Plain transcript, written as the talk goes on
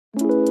Yes,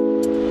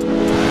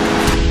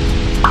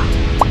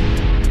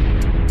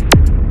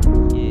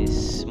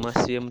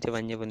 mwasibe mutya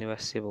banyabo ne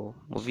basebo.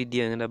 Mu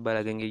video ngenda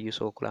balaga engeri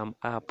gy'osobola okolamu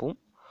app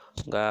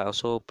nga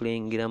osobola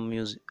playingira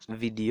music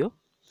video.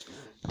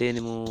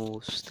 Then mu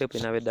step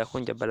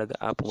enabeddako nja balaga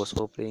app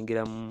ng'osobola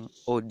playingira mu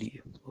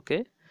audio.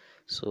 Okay,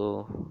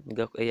 so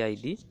nyiga ku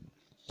AIDE.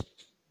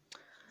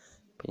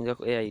 Nyiga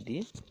ku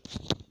AIDE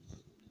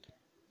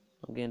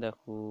ogenda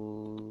ku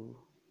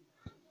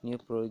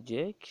new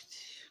project,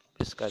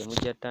 basically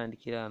mujja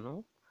tandikira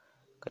ano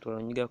kati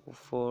wano nyiga ku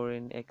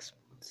foreign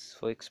exports,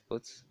 for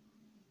exports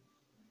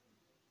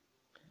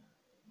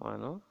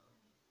wano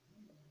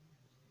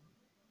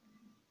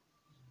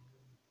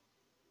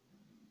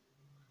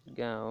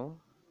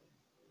gaawo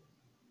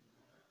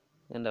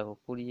genda ku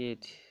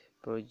create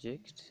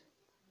project.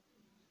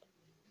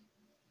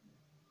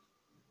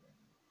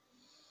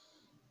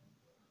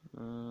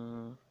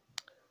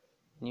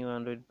 New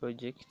Android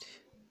project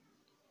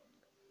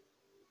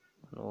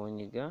wano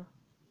wonyiga.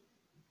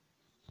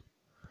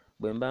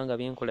 Bwe mba nga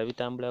byenkola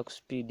bitambula ku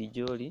speed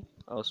gy'oli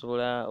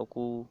osobola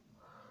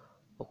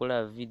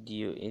okulaba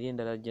video eri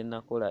endala gye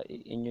nakola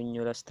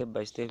ennyonnyola step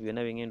by step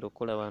byonna bye ngenda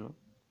okukola wano.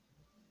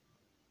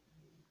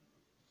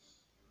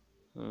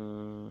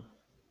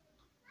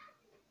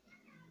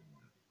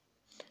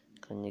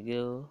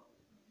 Kanyigewo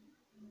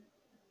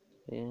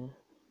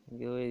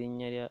nyigewo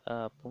erinnya lya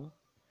app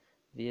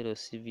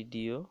VLC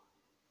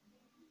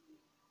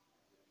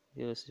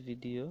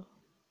video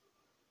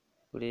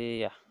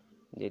player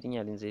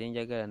ng'erinnya linze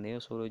lyenjagala naye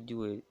osobola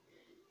ogiwa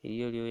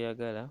eriyo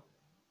ly'oyagala.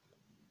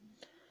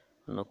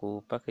 Wano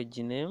ku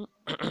package name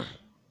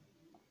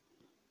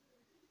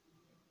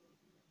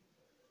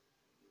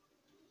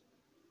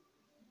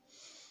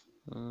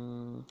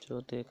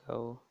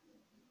kyoteekawo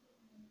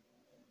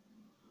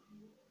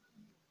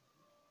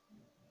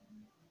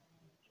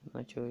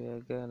kyonna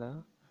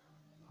ky'oyagala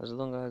as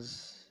long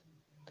as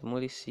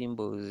temuli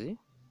symbols.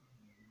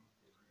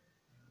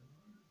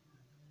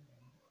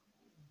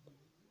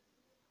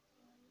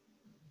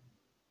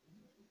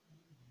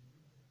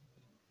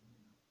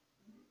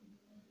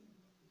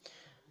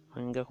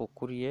 Onyiga ku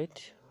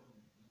create,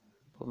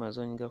 pomaze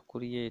onyiga ku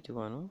create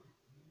wano.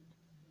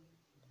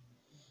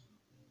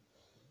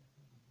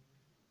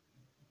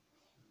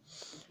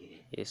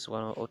 Yes,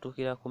 wano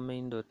otuukira ku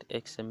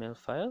main.xml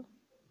file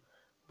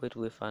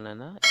bwetu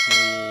bwefaanana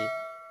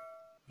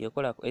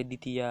yekola ku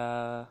edit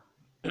ya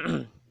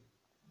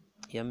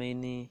ya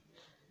main,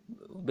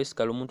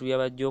 basically omuntu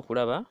byabajja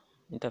okulaba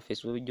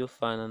interface bwe bijja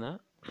okufaanana.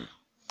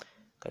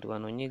 Kati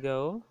wano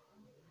nyigawo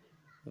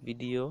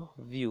video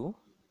view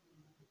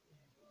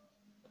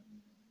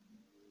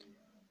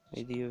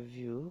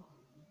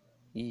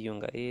yiyo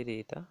nga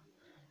yereeta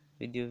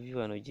video view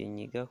wano gye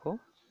nnyigako.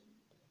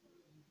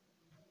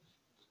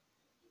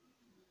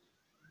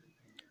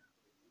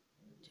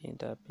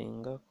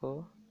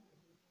 Kyentapingako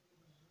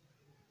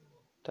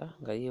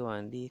nga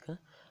yeewandiika.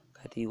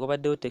 Kati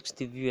wabaddewo text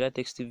view era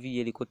text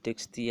view eriko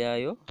text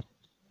yaayo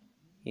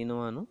ino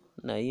wano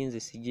naye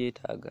nze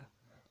sigyetaaga,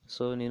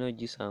 so nina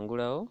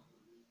ogisangulawo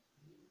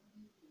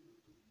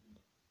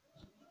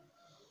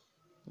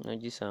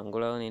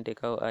ne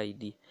nteekawo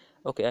AIDE.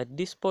 Okay, at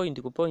this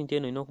point, ku point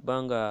eno olina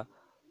okuba nga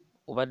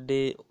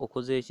obadde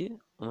okoze ki,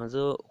 omaze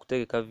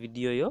okutegeka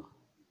video yo.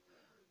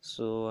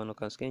 So wano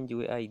kansike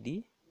njiwe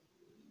AIDE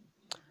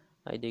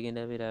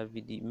egenda beera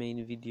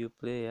main video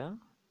player,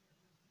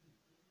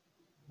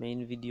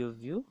 main video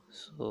view.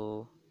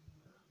 So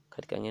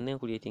kati kangende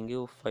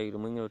nkuleetingewo file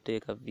mwengenda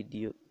oteeka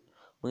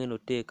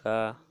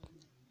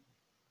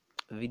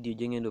video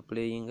gye ngenda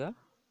oplayinga.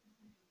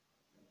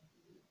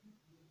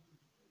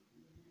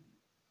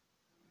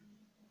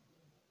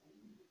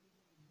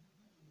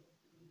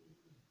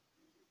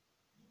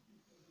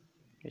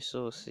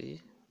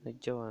 Resource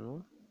ojja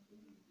wano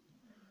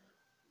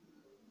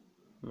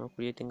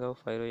n'okuleetingawo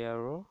file ya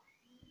raw.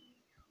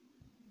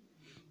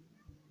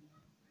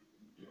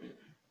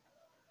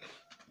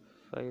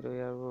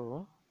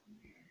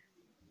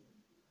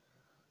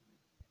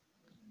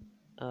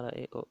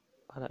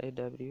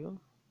 RAW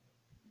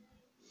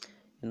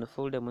eno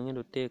folder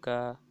mwengenda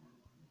oteeka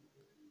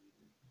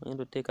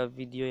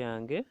video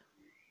yange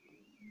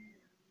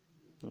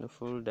eno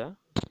folder.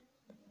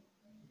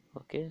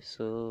 Okay,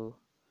 so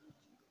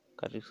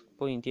kati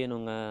point eno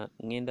nga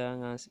ngenda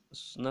nga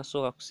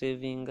nasooka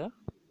kusavinga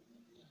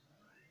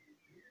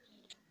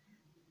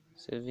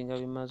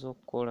bimaze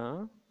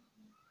okukola,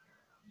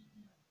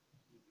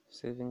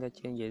 savinga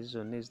changes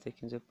zonna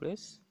ezitekinze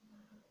place.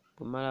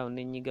 Bwemala awo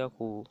ne nnyiga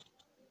ku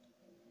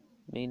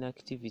main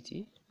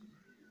activity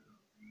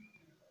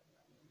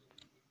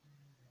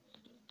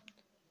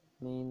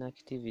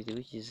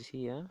which is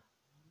here.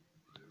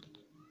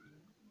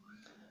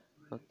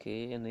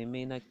 Okay, eno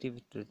main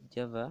activity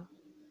 .java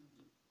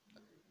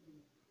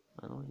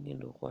wano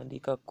ngenda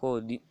okuwandiika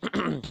code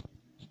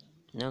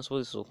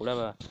nansobozesa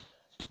okulaba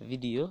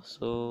video.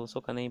 So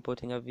sooka na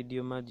importinga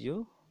video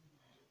module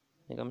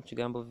nga mu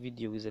kigambo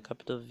video with a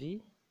capital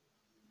V,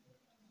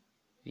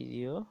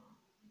 video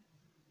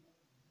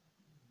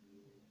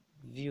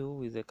view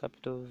with a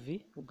capital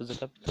V, with a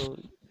capital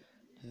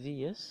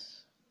V,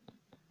 yes.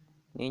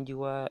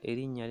 Nenjiwa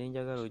erinnya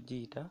lenjagala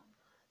ogiyita,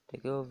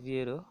 tekewo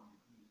VL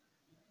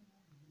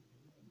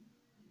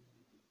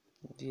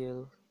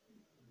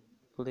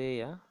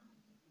player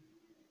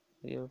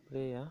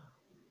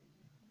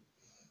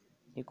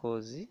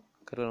equals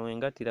kati wano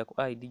wengattira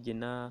ku ID gye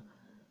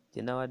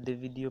nawadde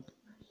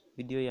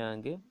video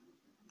yange.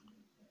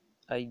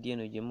 ID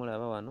eno gye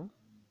mulaba wano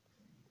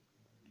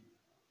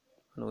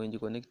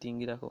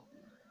wengikonnekitingirako.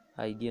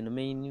 ID eno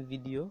main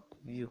video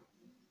view.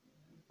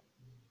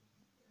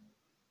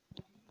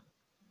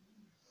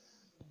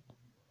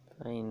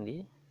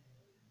 Find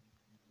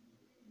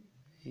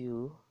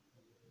view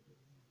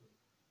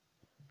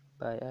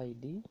by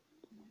ID.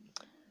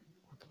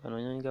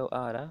 Wano nyongawo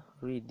R,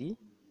 read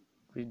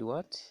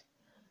what?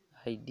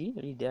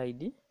 read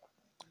ID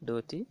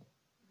dot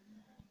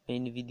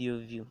main video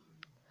view.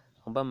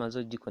 Omba maze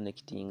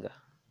ogiconnectinga.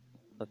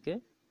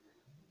 Okay?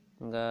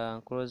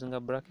 Nga closing a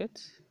bracket.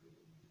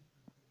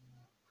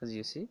 As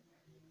you see.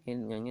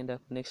 Ngenda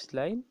ku next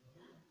line.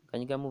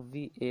 Kanyiga mu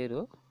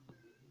VL.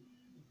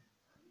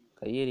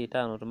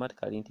 Kayereta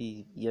automatically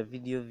nti ya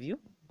video view.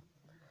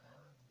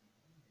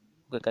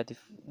 Kati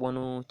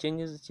wano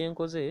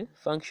kyenkoze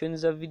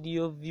functions za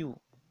video view.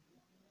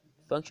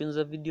 Functions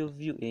za video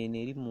view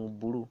eri mu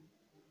blue.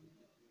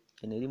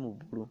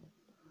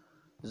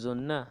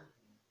 Zonna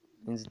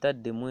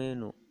nzitadde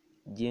mweno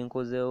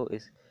gyenkozeewo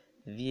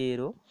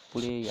VL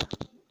player.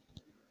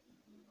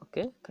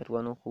 Okay? Kati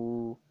wano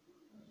ku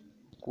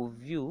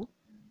view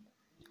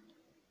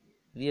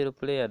VL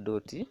player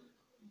dot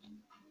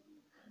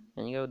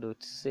nanyigawo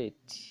dot set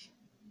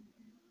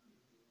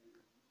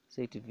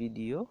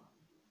video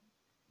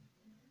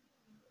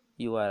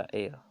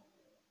URL.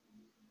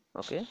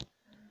 Okay?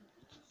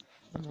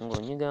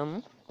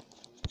 Ng'onyigamu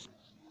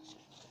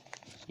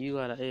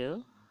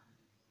URL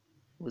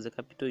with a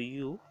capital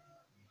U,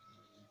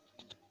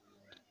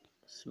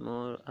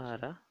 small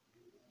r,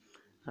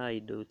 I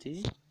dot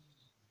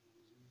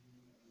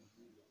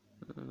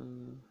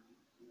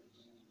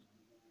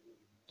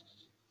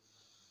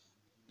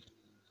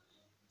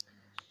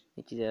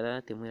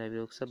ekirala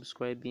temwerabira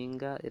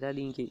okusubscribinga era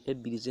link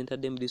ebbiri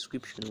zentadde mu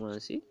description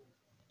wansi.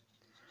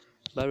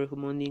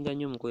 Barecommendinga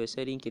nnyo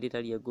mukozesa link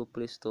eritali ya Google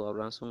Play Store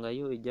lwansonga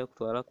yo ejja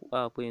kutwala ku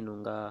app eno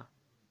nga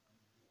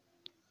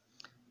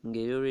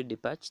already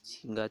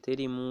patched nga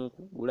terimu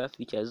kugula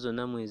features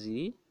zonna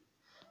mweziri.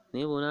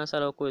 Naye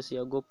bw'onaasalawo okukozesa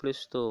ya Google Play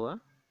Store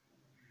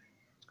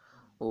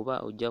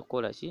oba ojja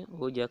kukola ki?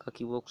 Oba ojja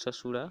kakibwa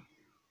okusasula.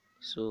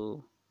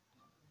 So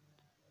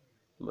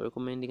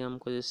barecommendinga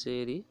mukozesa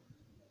eri.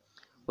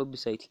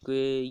 Website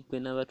kwe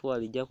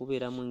nabatwala ejja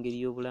kubeera mu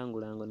ngeri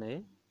y'obulangulango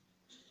naye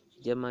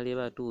ejja mala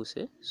eba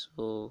atuuse.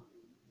 So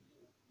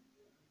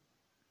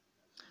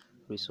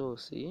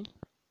resource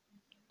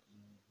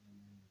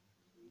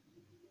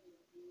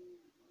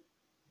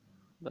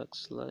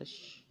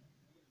backslash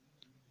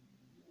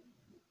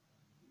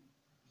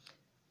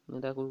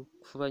ngenda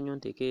kufuba nnyo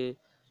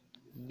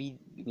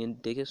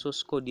nteeke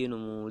source code eno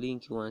mu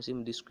link wansi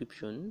mu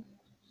description.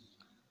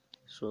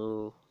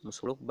 So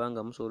musobole okuba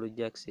nga musobola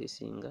ojja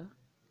accessinga.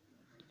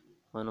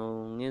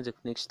 Wano ngenze ku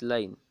next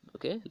line.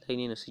 Okay?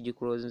 Line eno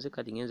sigiclose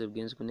kati ngenze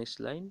bugenzi ku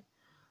next line.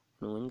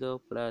 Wano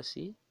wenyigawo plus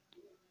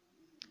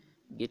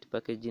get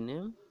package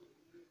name.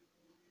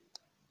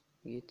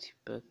 Get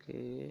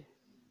package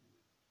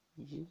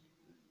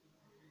name.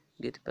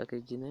 Get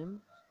package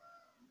name.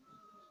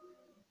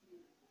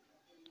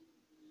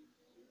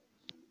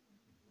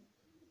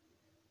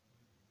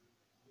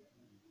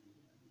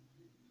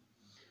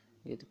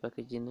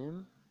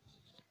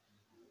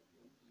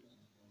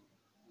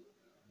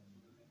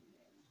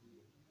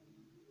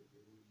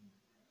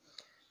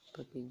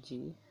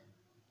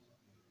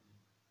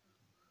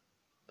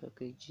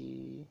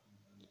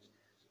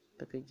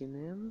 Package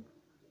name.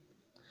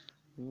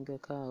 Nga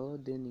kao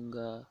then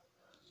nga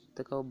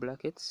tekawo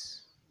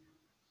brackets.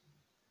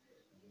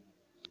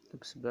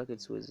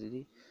 Brackets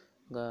weziri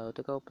nga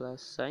otekawo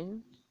plus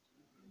sign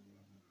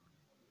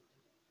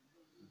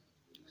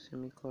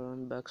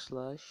semicolon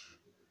backslash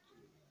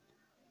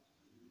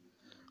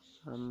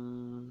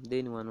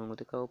then wano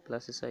ngotekawo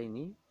plus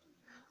sign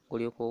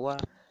olyoka owa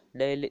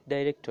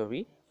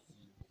directory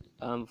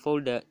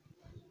folder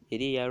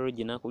eri ya row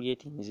gye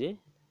nakulyetinze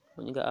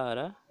onyiga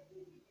r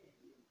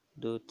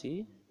dot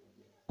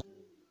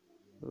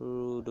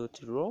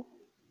raw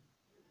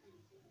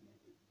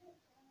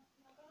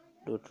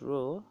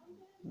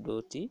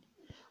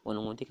wano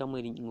ng'oteekamu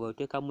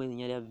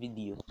erinnya lya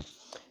video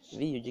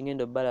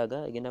gingenda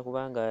obbalaga egenda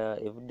kubanga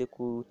evudde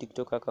ku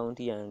TikTok account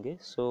yange.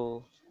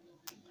 So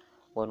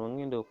wano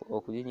ngenda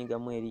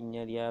okuginyigamu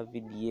erinnya lya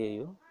video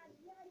eyo,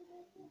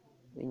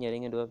 erinnya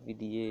lingenda oba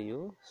video eyo.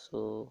 So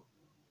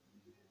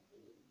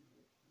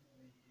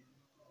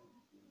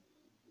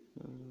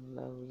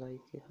love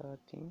like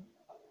hurting.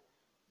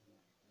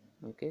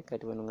 Okay,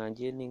 kati wano nga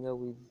ngyendinga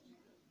with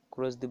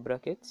close the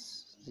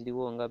brackets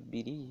ziriwo nga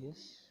bbiri,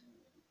 yes,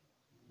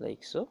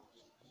 like so.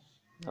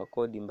 Now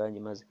code mbanji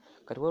maze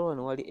kati waliwo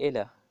wano wali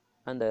error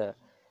under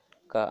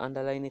ka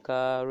underline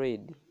ka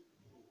red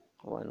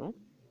wano,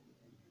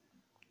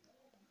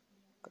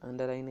 ka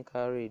underline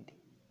ka red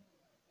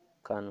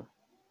kano.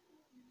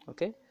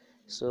 Okay,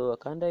 so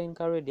ka underline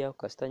ka red ako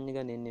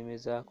kasitanyiga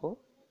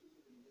nenemezaako,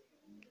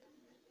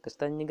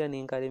 kasitanyiga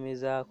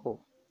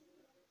nenkalemezaako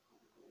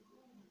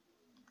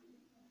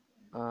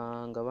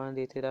nga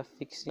bandeetera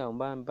fix awo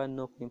mba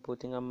nina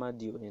okuimportinga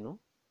madio eno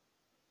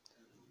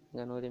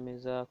nga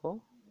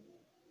nolemezaako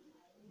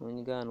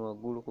nonyiga wano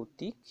waggulu ku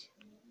tick,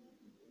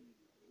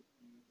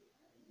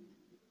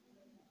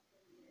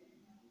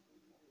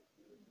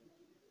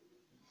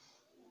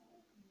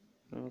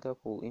 nonyiga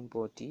ku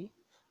import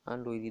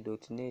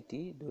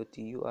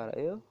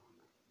android.net.url,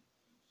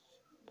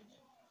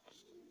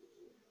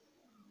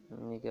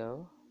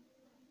 nonyigawo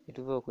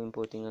etuva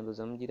okuimportinga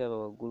ndoza mugiraba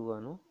waggulu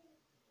wano.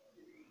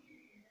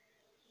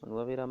 Wano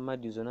wabeera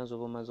madio zonna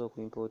zoba omaze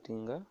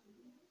okuimportinga.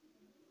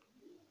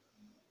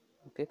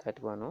 Okay,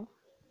 kati wano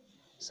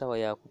sawa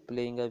ya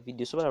kuplayinga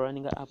video. Sobola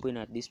runninga app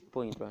eno at this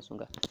point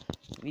lwansonga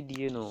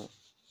video eno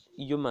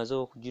yo maze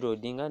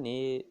okugiloadinga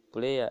naye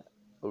player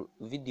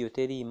video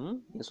teriimu,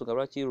 ensonga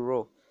lwaki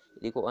raw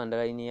eriko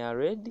underline ya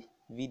red,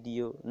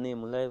 video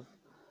name live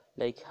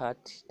like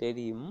heart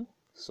teriimu.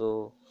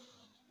 So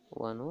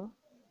wano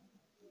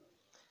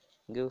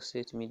ngeo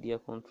set media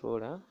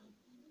controller,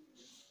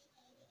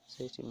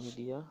 set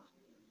media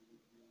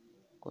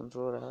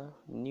controller,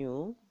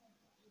 new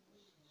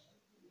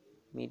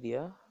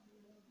media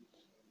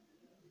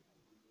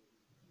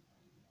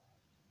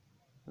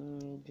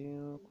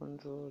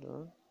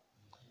controller,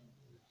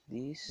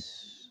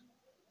 this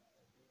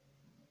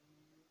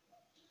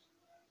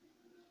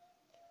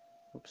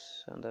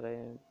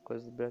underline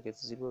close the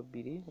brackets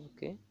 02.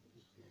 Okay,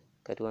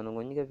 kati wano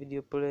ngonyiga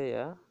video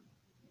player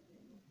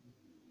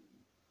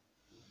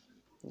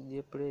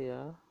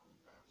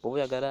bwoba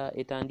oyagala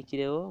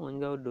etandikirewo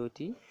ngonyigawo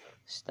doti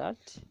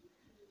start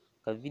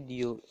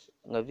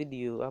nga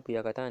video app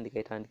yakatandika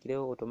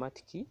etandikirewo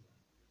automatic,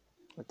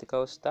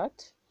 otekawo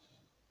start,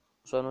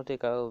 osobola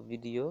notekawo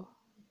video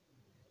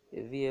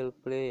vl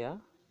player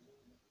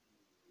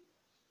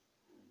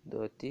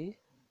doti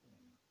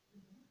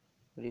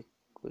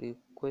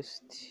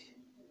request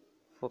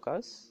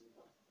focus.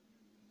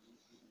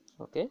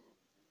 Okay,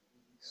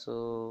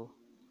 so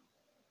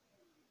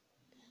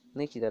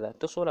nekirala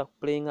tosobola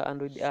kuplayinga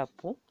android app,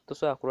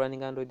 tosobola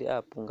kurunninga android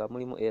app nga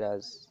mulimu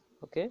errors.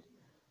 Okay,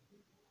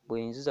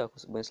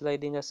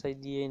 bwenslidinga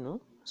side yeno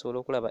sobola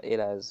okulaba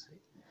errors,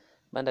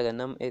 bandaga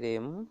nam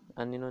rm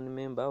unknown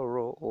member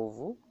raw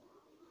of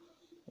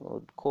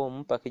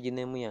com package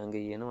name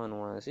yange yeno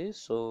wano wansi.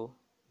 So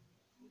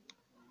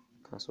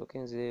kansooke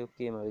nzireyo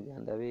emabega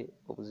ndabe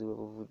obuzibu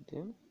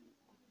buvudde.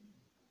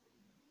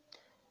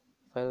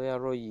 File ya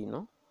raw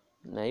yino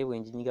naye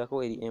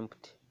bwenjinyigako eri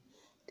empty,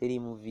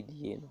 terimu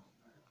video eno.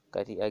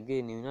 Kati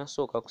again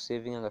ninasooka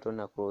kusavinga nga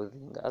tonna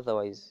clothinga,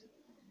 otherwise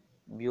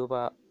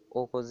byoba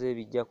okoze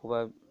bijja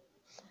kuba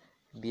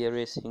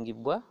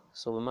byeracingibwa.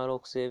 So bwemala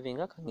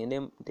okusavinga kangende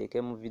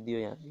nteekemu video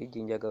yange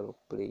gyenjagala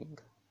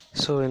okuplayinga.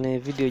 So eno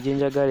video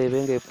gyenjagala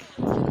ebenge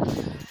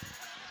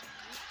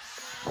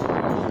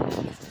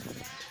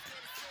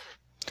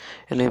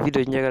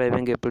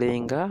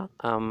playinga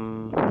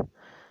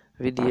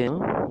video eno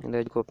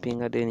ngenda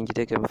gikopinga then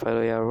ngiteeke mu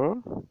file ya raw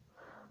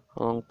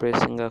along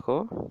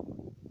pressingako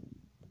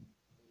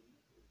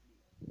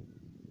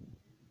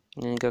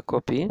nenyiga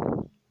copy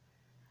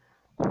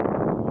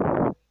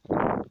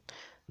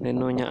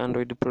nenoonya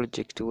android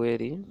project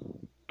weri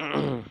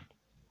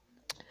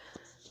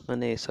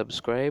mane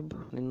subscribe,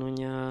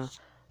 nenoonya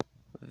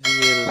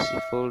vlc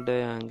folder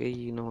yange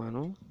yino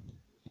wano.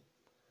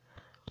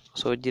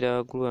 So gira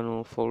waggulu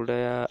wano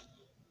folder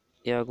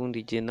ya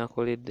gundi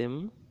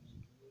gyenakoleddemu,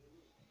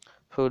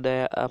 folder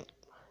ya app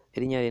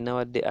erinnya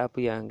lyenawadde app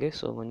yange.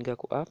 So ngonyiga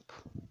ku app,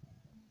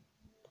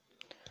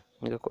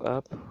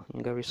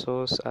 nga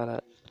resource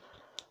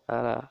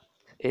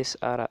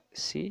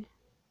src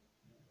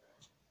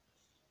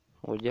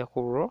ng'ojja ku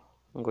raw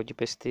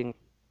ng'ogipesting.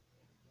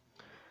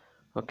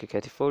 Okay,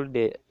 kati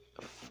folder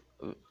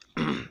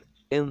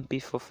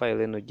mp4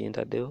 file eno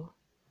gyentaddewo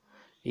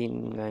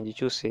nga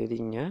ngikyusa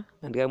erinnya,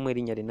 ndigamu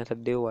erinnya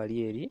lyenataddewo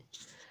wali eri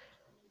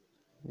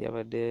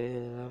lyabadde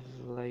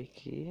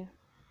like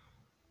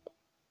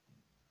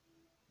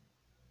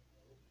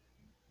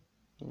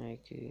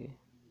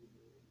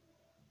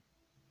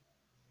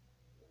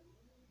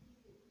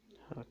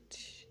heart.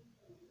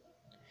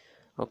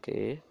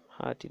 Okay,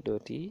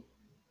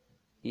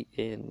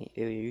 heart.en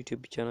eyo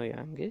YouTube channel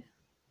yange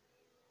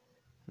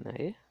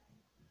naye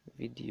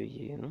video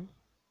yeno.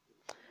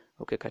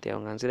 Okay, kati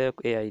awo nga nzirayo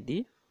ku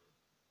AID.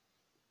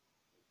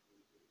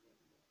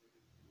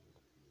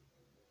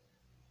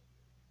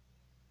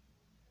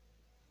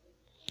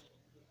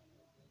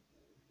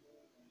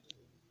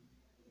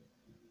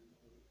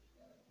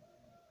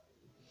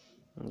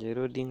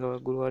 Ngeloadinga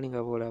waggulu wali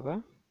nga bwolaba.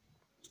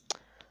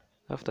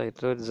 After it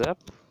loads up,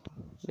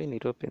 then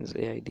it opens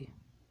AID.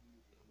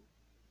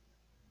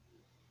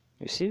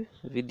 You see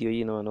video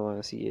yino wano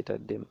wansi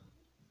yetaddemu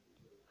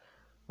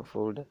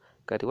folder.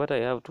 Kati what I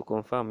have to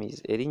confirm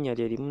is erinnya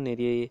lye limu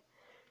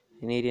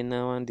nerye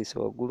nawandiise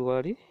waggulu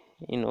wali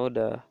in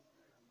order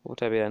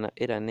obutabeera na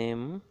error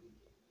name.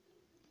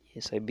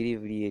 Yes, I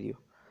believe lyeryo.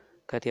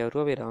 Kati awo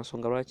tobeera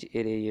nsonga lwaki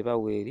error eyo eba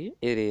weeri.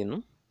 Error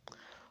eno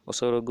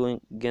osobola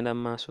genda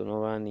mu maaso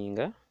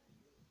n'owaninga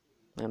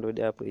Android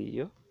app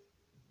eyo,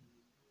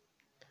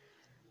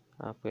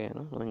 app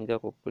eno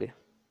n'onyigako play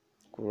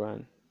ku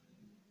run.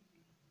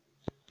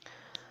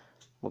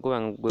 Bw'okuba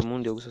gwe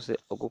mundi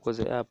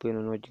ogukoze app eno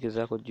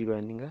n'ogigezaako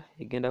girunninga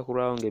egenda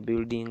kulwawo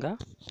ng'ebuildinga.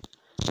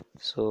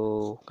 So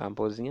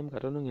kampozingemu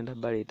katono ngenda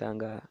baleeta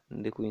nga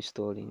ndi ku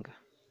installinga.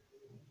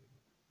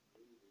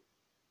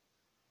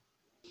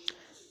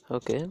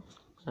 Okay,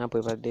 app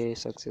ebadde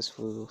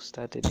successful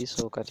started,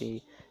 so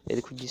kati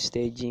eri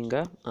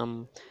kugistaginga.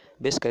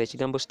 Basically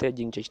ekigambo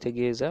staging kye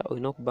kitegeeza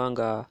olina okuba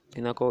nga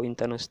olinako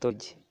internal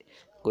storage,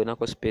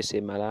 ng'olinako space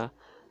emala,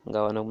 nga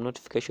wano mu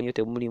notification yo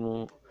temuli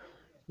mu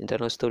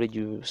internal storage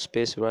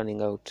space running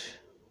out.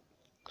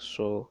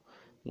 So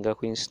nga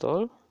ku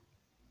install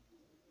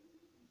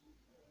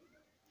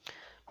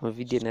mu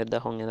video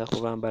enaddako ngenda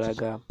kuba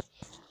mbalaga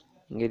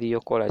ngeri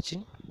y'okukola ki,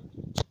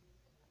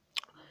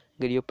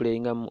 ngeri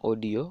y'oplayinga mu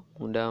audio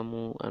munda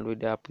mu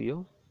Android app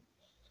yo,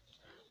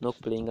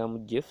 n'okuplayinga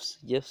mu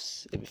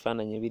GIFs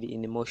ebifaananyi ebiri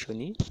in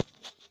motion.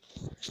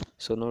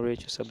 So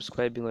n'olwekyo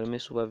subscribing oleme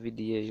suba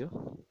video eyo.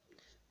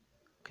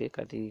 Okay,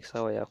 kati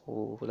sawa ya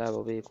kulaba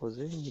oba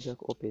ekoze, njiga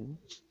ku open.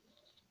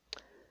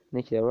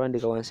 Nekirala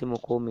olwandika wansi mu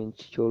comment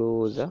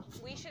ky'olowooza.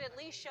 We should at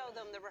least show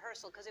them the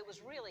rehearsal because it was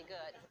really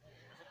good.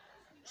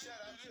 Shout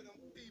out to them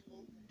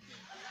people.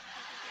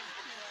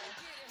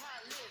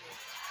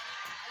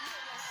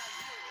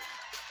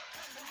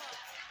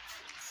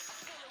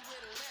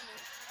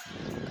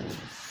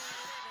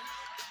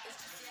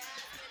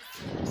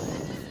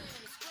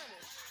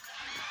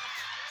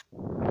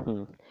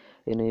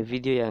 Eno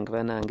video yange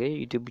banange,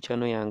 YouTube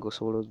channel yange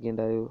osobola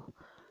okugendayo,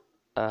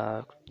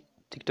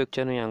 TikTok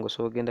channel yange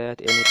osobola okugendayo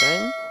at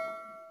anytime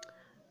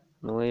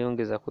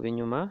n'weyongeza ku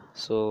binyuma.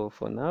 So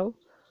for now,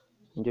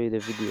 enjoy the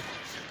video.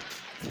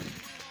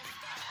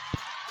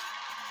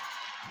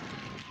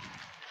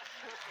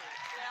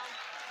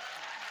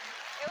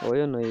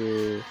 Oyo no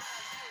ye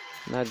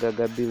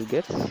nagaga Bill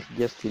Gates,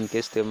 just in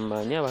case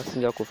temumanyi,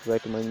 abasinga kufuba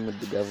tumanyi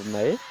muddigavu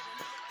naye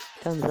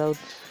turns out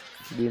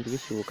bintu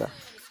bisibuka.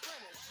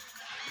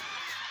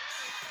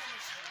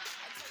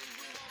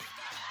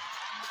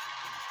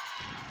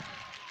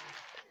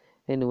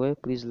 Anyway,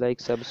 please like,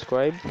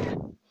 subscribe,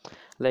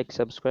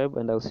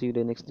 and I'll see you in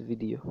the next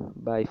video.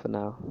 Bye for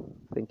now.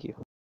 Thank you.